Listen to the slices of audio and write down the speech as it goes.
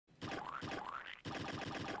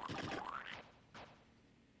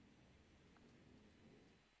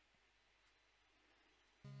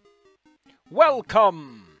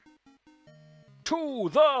Welcome to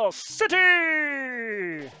the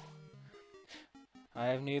city! I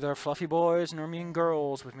have neither fluffy boys nor mean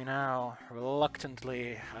girls with me now.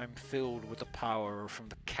 Reluctantly, I'm filled with the power from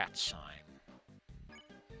the cat sign.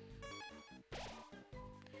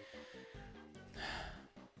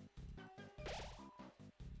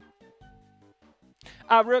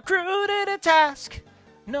 I recruited a task.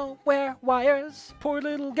 Nowhere wires. Poor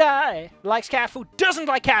little guy. Likes cat food. Doesn't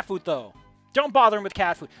like cat food, though. Don't bother him with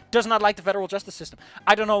cat food. Does not like the federal justice system.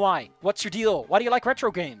 I don't know why. What's your deal? Why do you like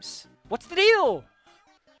retro games? What's the deal?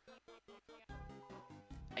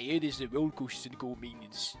 I hear there's a roller coaster in the gold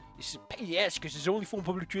maintenance. This is a pain in the ass because it's only for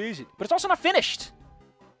public transit. But it's also not finished.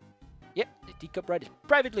 Yep, the teacup ride is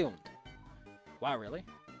privately owned. Wow, really?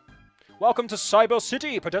 Welcome to Cyber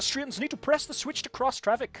City. Pedestrians need to press the switch to cross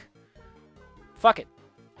traffic. Fuck it.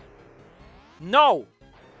 No!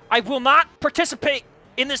 I will not participate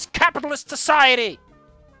in this capitalist society!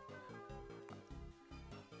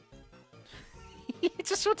 I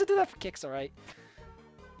just want to do that for kicks, alright?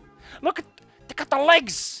 Look at... They got the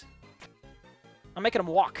legs! I'm making them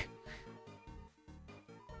walk.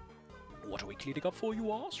 What are we cleaning up for,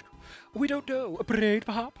 you ask? We don't know. A parade,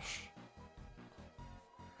 perhaps?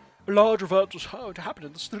 A large event is how to happen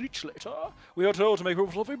in the streets later. We are told to make room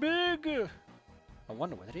for something big. I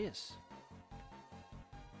wonder what it is.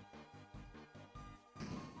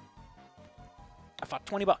 I found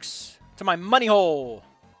 20 bucks to my money hole.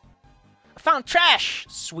 I found trash.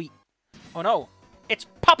 Sweet. Oh no, it's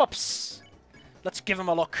pop-ups. Let's give him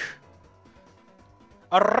a look.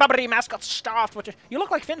 A rubbery mascot stuffed with you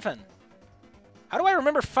look like Fin-Fin. How do I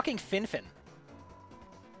remember fucking Fin-Fin?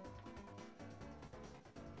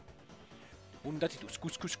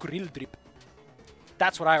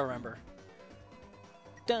 That's what I remember.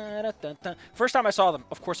 Dun, dun, dun, dun. First time I saw them,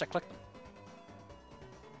 of course I clicked them.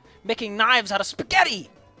 Making knives out of spaghetti!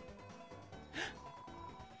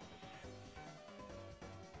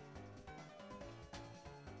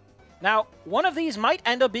 Now, one of these might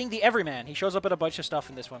end up being the Everyman. He shows up in a bunch of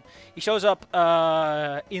stuff in this one. He shows up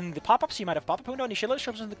in the pop-ups. He might have pop-up window, and he shows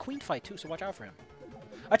up in the Queen fight, too, so watch out for him.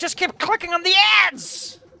 I just keep clicking on the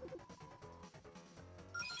ads!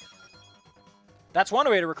 That's one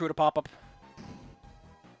way to recruit a pop-up.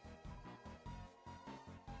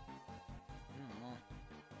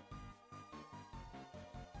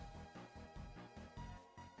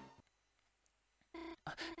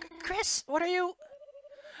 Chris, what are you...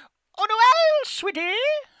 Oh, Noelle, sweetie!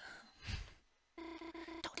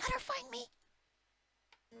 Don't let her find me.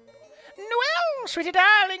 Noelle, sweetie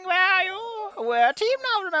darling, where are you? We're a team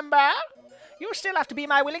now, remember? You still have to be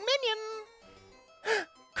my willing minion.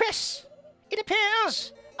 Chris, it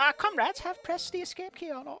appears our comrades have pressed the escape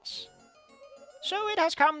key on us. So it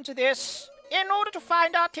has come to this. In order to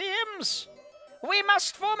find our teams, we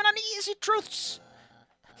must form an uneasy truce.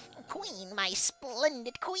 Queen, my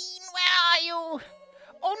splendid queen, where are you?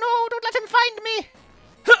 Oh no, don't let him find me!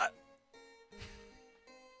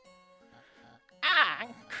 Ah,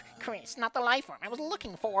 Chris, not the life form I was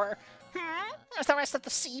looking for. There's the rest of the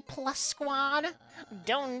C+ squad.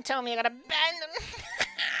 Don't tell me I got abandoned.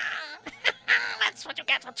 That's what you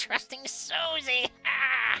get for trusting Susie.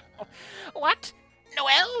 What?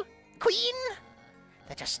 Noelle? Queen?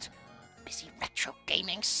 They're just busy retro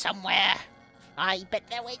gaming somewhere. I bet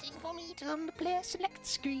they're waiting for me to on the player select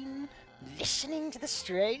screen, listening to the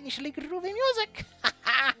strangely groovy music.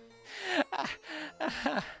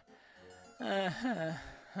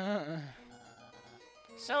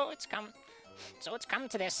 So it's come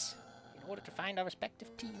to this. In order to find our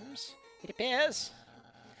respective teams, it appears.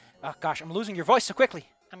 Oh gosh, I'm losing your voice so quickly.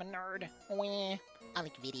 I'm a nerd. Weh. I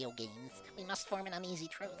like video games. We must form an uneasy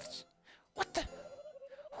truce. What the?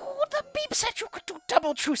 Who the beep said you could do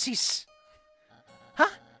double truces? Huh?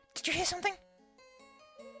 Did you hear something?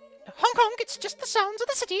 Honk honk, it's just the sounds of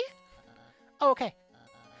the city. Oh, okay.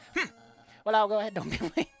 Well, I'll go ahead, don't be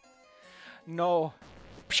late. No.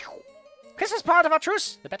 This is part of our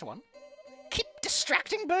truce. The better one. Keep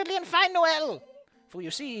distracting Birdly and find Noelle. For you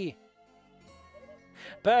see...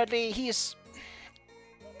 Birdly, he's...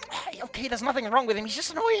 Okay, there's nothing wrong with him. He's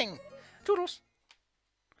just annoying. Toodles.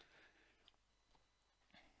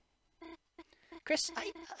 Chris,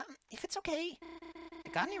 if it's okay,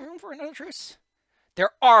 got any room for another truce? There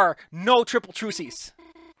are no triple truces.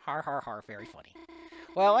 Har, har, har. Very funny.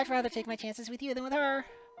 Well, I'd rather take my chances with you than with her.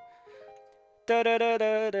 Da da da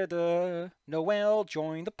da da da. Noelle,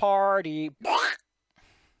 join the party.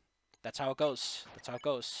 That's how it goes. That's how it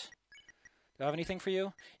goes. Do I have anything for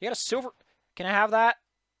you? You got a silver... Can I have that?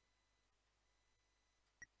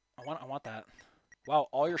 I want that. Wow,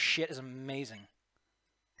 all your shit is amazing.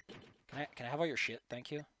 Can I have all your shit?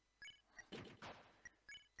 Thank you.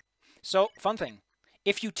 So, fun thing.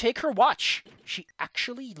 If you take her watch, she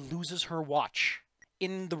actually loses her watch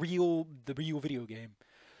in the real video game.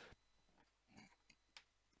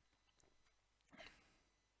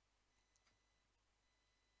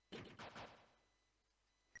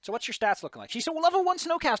 So what's your stats looking like? She's a level 1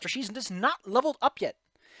 snowcaster. She's just not leveled up yet.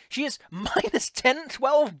 She is minus 10,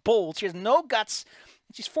 12 bold. She has no guts.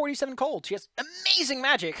 She's 47 cold. She has amazing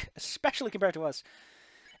magic, especially compared to us.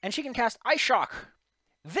 And she can cast Ice Shock.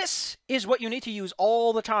 This is what you need to use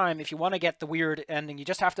all the time if you want to get the weird ending. You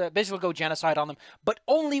just have to basically go genocide on them, but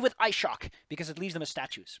only with Ice Shock, because it leaves them as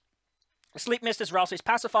statues. Sleep Mist is Ralsei's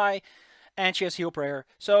Pacify, and she has Heal Prayer.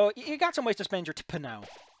 So you got some ways to spend your TP now.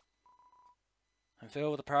 I'm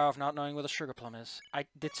filled with the power of not knowing what a sugar plum is.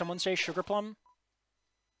 Did someone say sugar plum?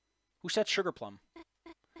 Who said sugar plum?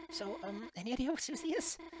 So, any idea who Susie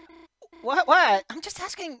is? What? I'm just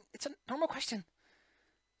asking. It's a normal question.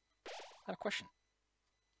 Not a question.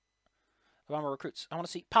 About my recruits. I want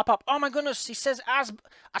to see pop. Oh my goodness, he says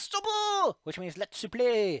Astobo, which means let's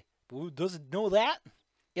play. Who doesn't know that?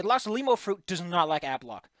 It allows the limo fruit does not like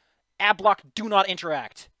Ablock. Ablock do not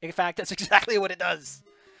interact. In fact, that's exactly what it does.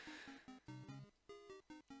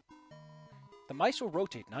 The mice will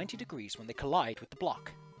rotate 90 degrees when they collide with the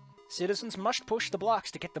block. Citizens must push the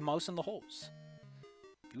blocks to get the mouse in the holes.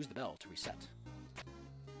 Use the bell to reset.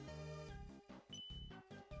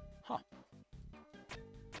 Huh.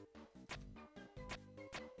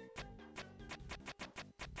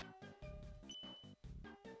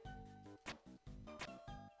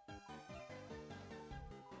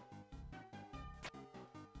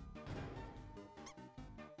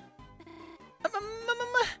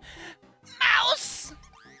 Mouse!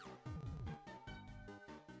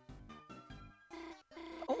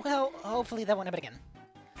 Oh, well, hopefully that won't happen again.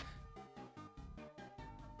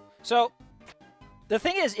 So, the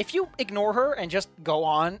thing is, if you ignore her and just go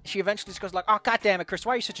on, she eventually just goes like, oh, God damn it, Chris,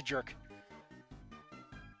 why are you such a jerk?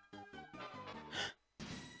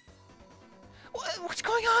 What's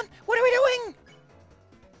going on? What are we doing?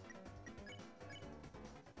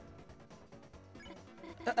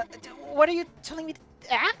 What are you telling me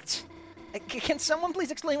to act? Can someone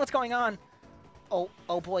please explain what's going on? Oh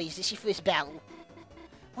boy, is this your first battle?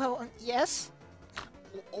 Well, yes.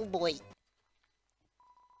 Oh boy.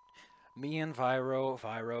 Me and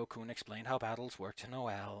Vyro couldn't explain how battles work to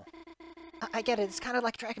Noelle. I get it, it's kind of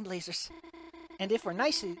like Dragon Blazers. And if we're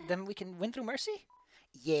nice, then we can win through mercy?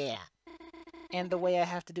 Yeah. And the way I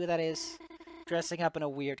have to do that is dressing up in a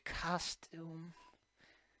weird costume.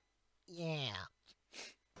 Yeah.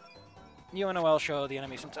 You and Noelle show the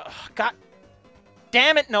enemy some... Oh, God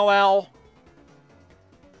damn it, Noelle!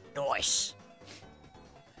 Nice.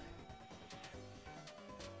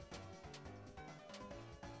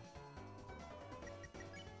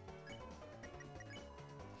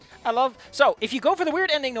 I love... So, if you go for the weird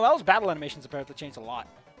ending, Noelle's battle animations apparently changed a lot.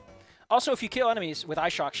 Also, if you kill enemies with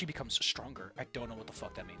Ice Shock, she becomes stronger. I don't know what the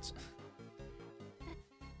fuck that means.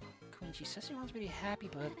 Queen, she says she wants me to be happy,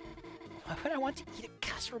 but... Why would I want to eat a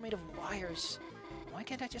casserole made of wires? Why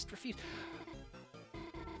can't I just refuse?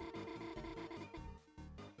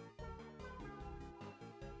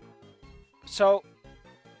 So,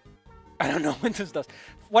 I don't know what this does.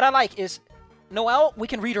 What I like is, Noelle, we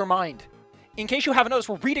can read her mind. In case you haven't noticed,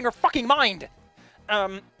 we're reading her fucking mind.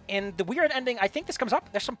 And the weird ending, I think this comes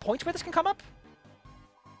up. There's some points where this can come up.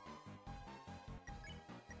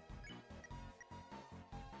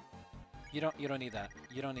 You don't need that.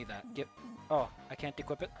 You don't need that. Oh, I can't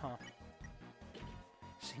equip it? Huh.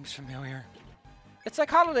 Seems familiar. It's like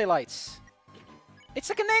Holiday Lights. It's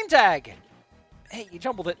like a name tag. Hey, you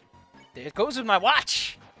jumbled it. There it goes with my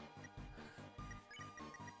watch.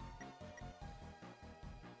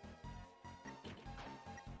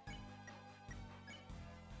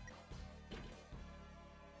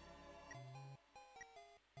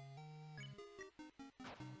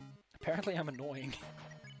 Apparently I'm annoying.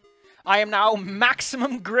 I am now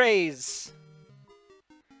maximum graze.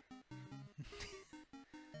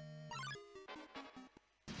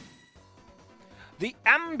 The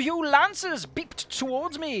ambulances beeped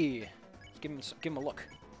towards me. Give him a look.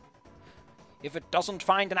 If it doesn't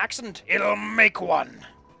find an accident, it'll make one.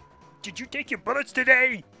 Did you take your bullets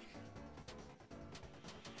today?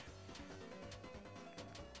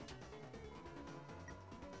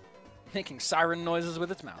 Making siren noises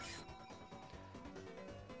with its mouth.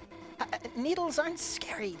 Needles aren't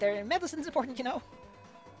scary. Their medicine's important, you know.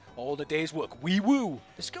 All the day's work. Wee woo.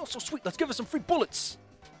 The skill's so sweet. Let's give us some free bullets.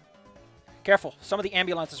 Careful. Some of the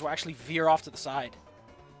ambulances will actually veer off to the side.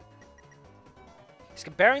 He's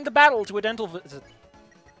comparing the battle to a dental visit.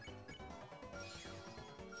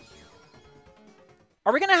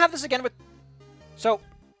 Are we gonna have this again with... So,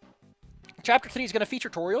 Chapter 3 is gonna feature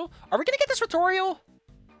Toriel. Are we gonna get this with Toriel?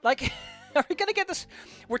 Like, are we gonna get this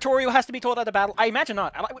where Toriel has to be told out of battle? I imagine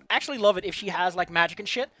not. I would actually love it if she has, like, magic and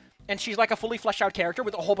shit, and she's, like, a fully fleshed out character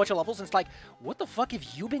with a whole bunch of levels, and it's like, what the fuck have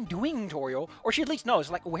you been doing, Toriel? Or she at least knows,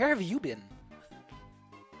 like, where have you been?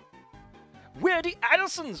 We're the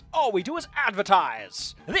Addisons! All we do is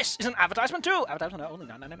advertise! This is an advertisement too! Advertisement only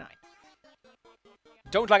 $9.99.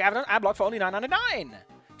 Don't like ad block for only $9.99!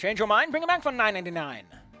 Change your mind, bring it back for $9.99.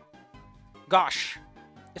 Gosh.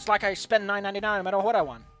 It's like I spend $9.99 no matter what I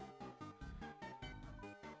want.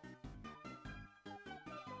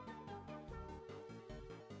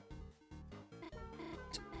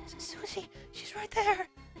 Susie, she's right there!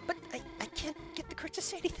 But I can't get the Chris to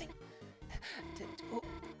say anything.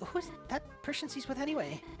 Who's that person she's with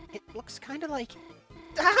anyway? It looks kind of like...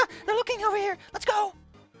 Ah! They're looking over here! Let's go!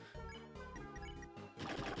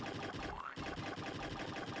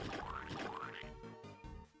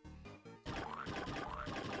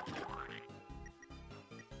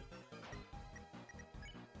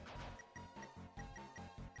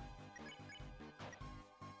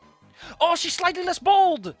 Oh, she's slightly less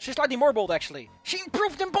bold! She's slightly more bold, actually. She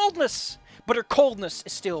improved in boldness! But her coldness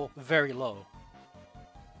is still very low.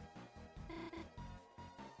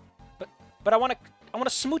 But I want to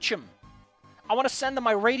smooch him. I want to send him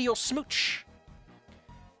my radio smooch.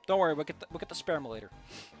 Don't worry, we'll get the sperm later.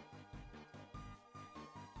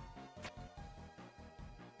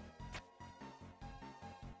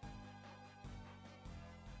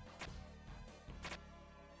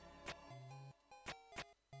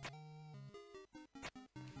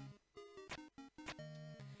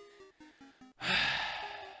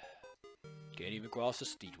 Can't even cross the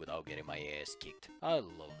street without getting my ass kicked. I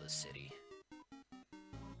love this city.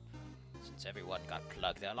 Since everyone got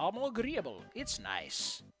plugged, they're a lot more agreeable. It's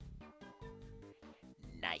nice.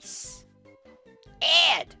 Nice.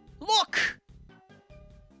 Ed! Look!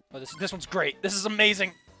 Oh, this one's great. This is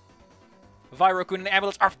amazing. Viroku and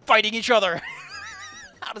Ambulance are fighting each other.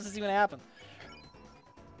 How does this even happen?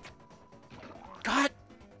 God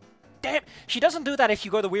damn. She doesn't do that if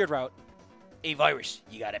you go the weird route. Hey, Virus,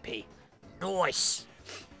 you gotta pay. Nice.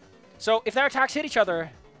 So, if their attacks hit each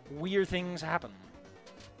other, weird things happen.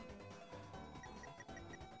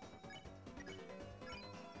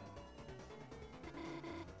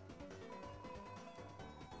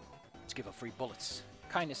 Let's give up free bullets.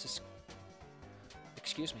 Kindness is...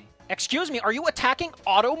 Excuse me. Excuse me, are you attacking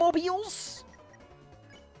automobiles?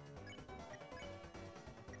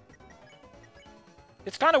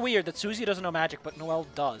 It's kind of weird that Susie doesn't know magic, but Noelle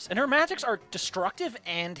does. And her magics are destructive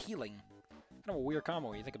and healing. Kind of a weird combo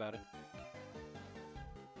when you think about it.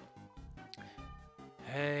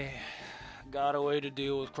 Hey, got a way to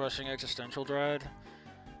deal with crushing existential dread?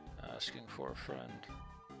 Asking for a friend.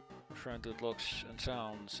 A friend that looks and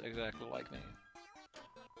sounds exactly like me.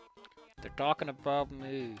 They're talking about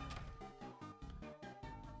me.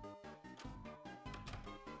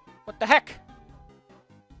 What the heck?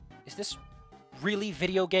 Is this really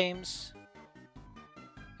video games?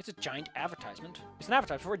 It's a giant advertisement. It's an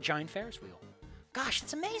advertisement for a giant Ferris wheel. Gosh,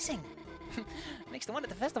 it's amazing! Makes the one at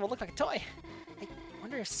the festival look like a toy. I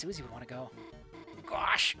wonder if Susie would want to go.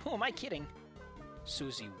 Gosh, who am I kidding?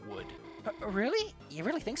 Susie would. Really? You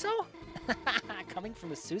really think so? Coming from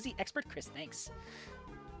the Susie expert? Chris, thanks.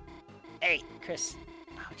 Hey, Chris,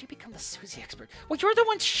 how'd you become the Susie expert? Well, you're the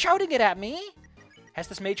one shouting it at me! Has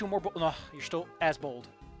this made you more bold? No, you're still as bold.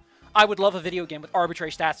 I would love a video game with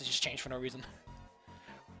arbitrary stats that just change for no reason.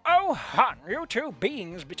 Oh, hon, you two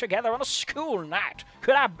beings be together on a school night.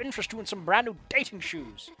 Could I interest you in some brand new dating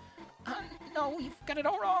shoes? No, you've got it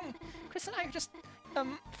all wrong. Chris and I are just,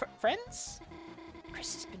 friends?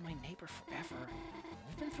 Chris has been my neighbor forever.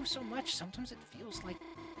 We've been through so much, sometimes it feels like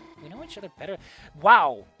we know each other better.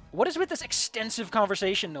 Wow, what is with this extensive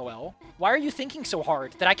conversation, Noelle? Why are you thinking so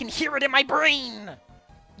hard that I can hear it in my brain?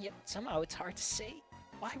 Yet somehow it's hard to say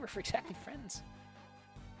why we're exactly friends.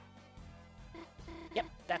 Yep,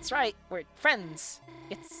 that's right, we're friends.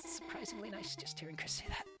 It's surprisingly nice just hearing Chris say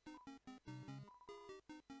that.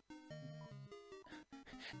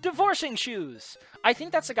 Divorcing shoes! I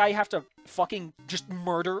think that's the guy you have to fucking just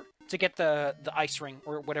murder to get the ice ring,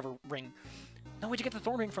 or whatever ring. No, where'd you get the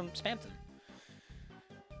thorn ring from Spampton?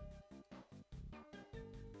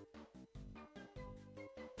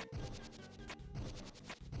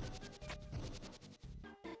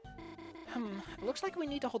 It looks like we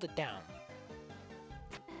need to hold it down.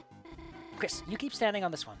 Chris, you keep standing on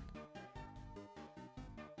this one.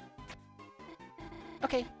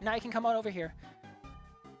 Okay, now you can come on over here.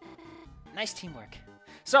 Nice teamwork.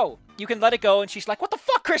 So, you can let it go, and she's like, what the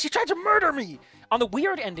fuck, Chris? You tried to murder me! On the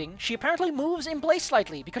weird ending, she apparently moves in place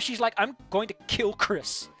slightly because she's like, I'm going to kill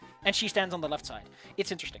Chris. And she stands on the left side.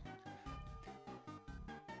 It's interesting.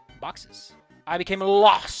 Boxes. I became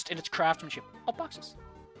lost in its craftsmanship. Oh, boxes.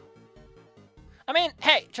 I mean,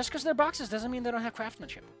 hey, just because they're boxes doesn't mean they don't have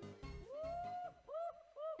craftsmanship.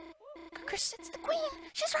 Chris, it's the queen.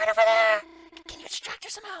 She's right over there. Can you distract her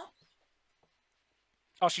somehow?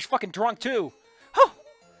 Oh, she's fucking drunk, too. Oh,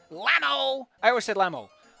 Lamo. I always said Lamo.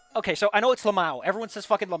 Okay, so I know it's Lamau. Everyone says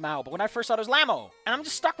fucking Lamau, but when I first saw it, it was Lamo. And I'm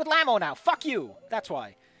just stuck with Lamo now. Fuck you. That's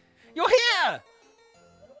why. You're here!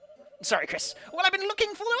 Sorry, Chris. Well, I've been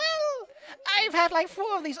looking for... Well, I've had like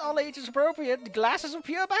 4 of these all ages appropriate glasses of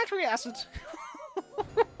pure battery acid.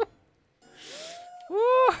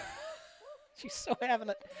 Woo! She's so having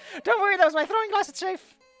it. Don't worry, that was my throwing glass. It's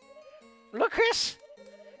safe. Look, Chris.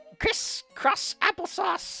 Criss-cross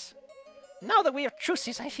applesauce. Now that we have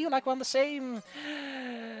truces, I feel like we're on the same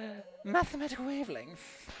mathematical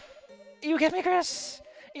wavelength. You get me, Chris?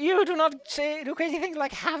 You do not do crazy things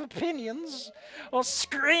like have opinions or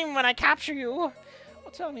scream when I capture you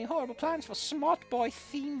or tell me horrible plans for Smart Boy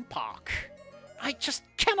theme park. I just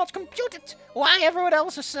cannot compute it. Why everyone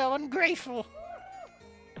else is so ungrateful.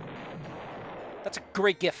 That's a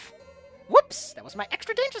great gif. Whoops, that was my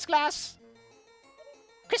extra dangerous glass.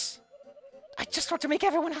 Chris, I just want to make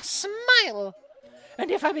everyone smile. And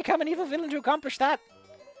if I become an evil villain to accomplish that,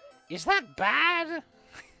 is that bad?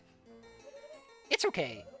 It's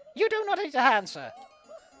okay. You do not need to answer.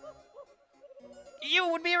 You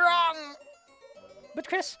would be wrong. But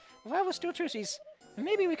Chris, while we're still truces,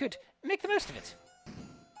 maybe we could make the most of it.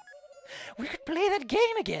 We could play that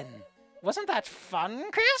game again. Wasn't that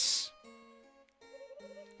fun, Chris?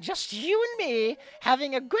 Just you and me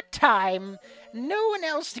having a good time. No one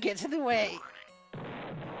else to get in the way.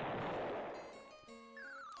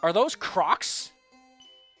 Are those Crocs?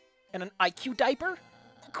 And an IQ diaper?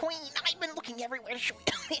 Queen, I've been looking everywhere to show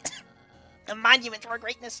you a monument to our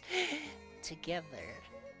greatness together.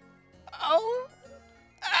 Oh?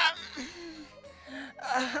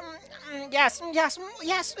 Yes, yes.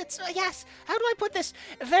 How do I put this?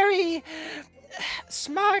 Very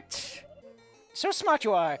smart. So smart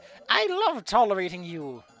you are. I love tolerating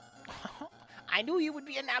you. I knew you would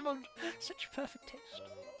be enamored. Such perfect taste.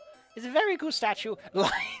 It's a very cool statue.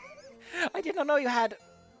 I did not know you had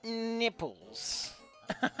nipples.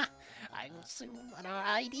 I'm soon in our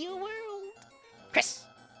ideal world. Chris,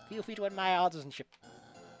 feel free to admire our citizenship.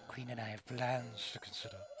 Queen and I have plans to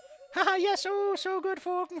consider. Haha, yes, oh, so good.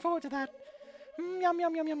 Looking forward to that. Yum,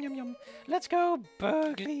 yum, yum, yum, yum, yum. Let's go,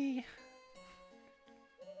 Burgley.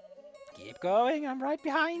 Keep going, I'm right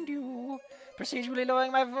behind you. Procedurally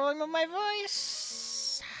lowering my volume of my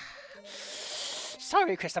voice.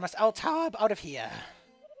 Sorry, Chris, I must alt-tab out of here.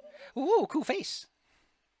 Ooh, cool face.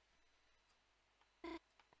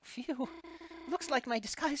 Phew, looks like my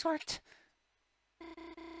disguise worked.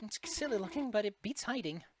 It's silly looking, but it beats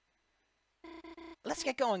hiding. Let's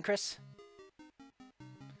get going, Chris.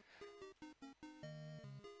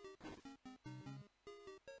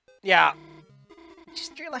 Yeah.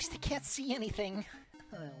 Just realized I can't see anything.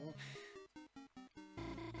 Oh.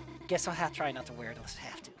 Guess I'll have to try not to wear it unless I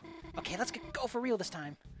have to. Okay, let's go for real this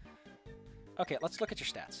time. Okay, let's look at your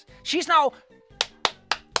stats. She's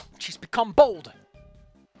become bold.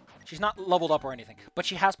 She's not leveled up or anything, but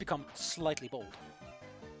she has become slightly bold.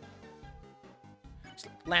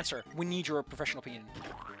 Lancer, we need your professional opinion.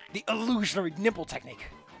 The illusionary nipple technique.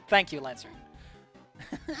 Thank you, Lancer.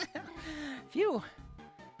 Phew.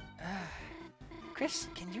 Chris,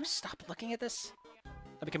 can you stop looking at this?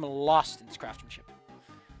 I became lost in its craftsmanship.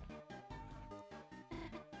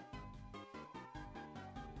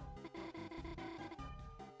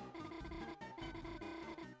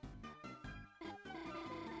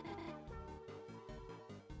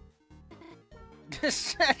 This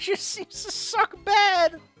statue seems to suck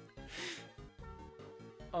bad.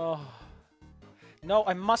 Oh. No,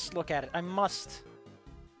 I must look at it. I must.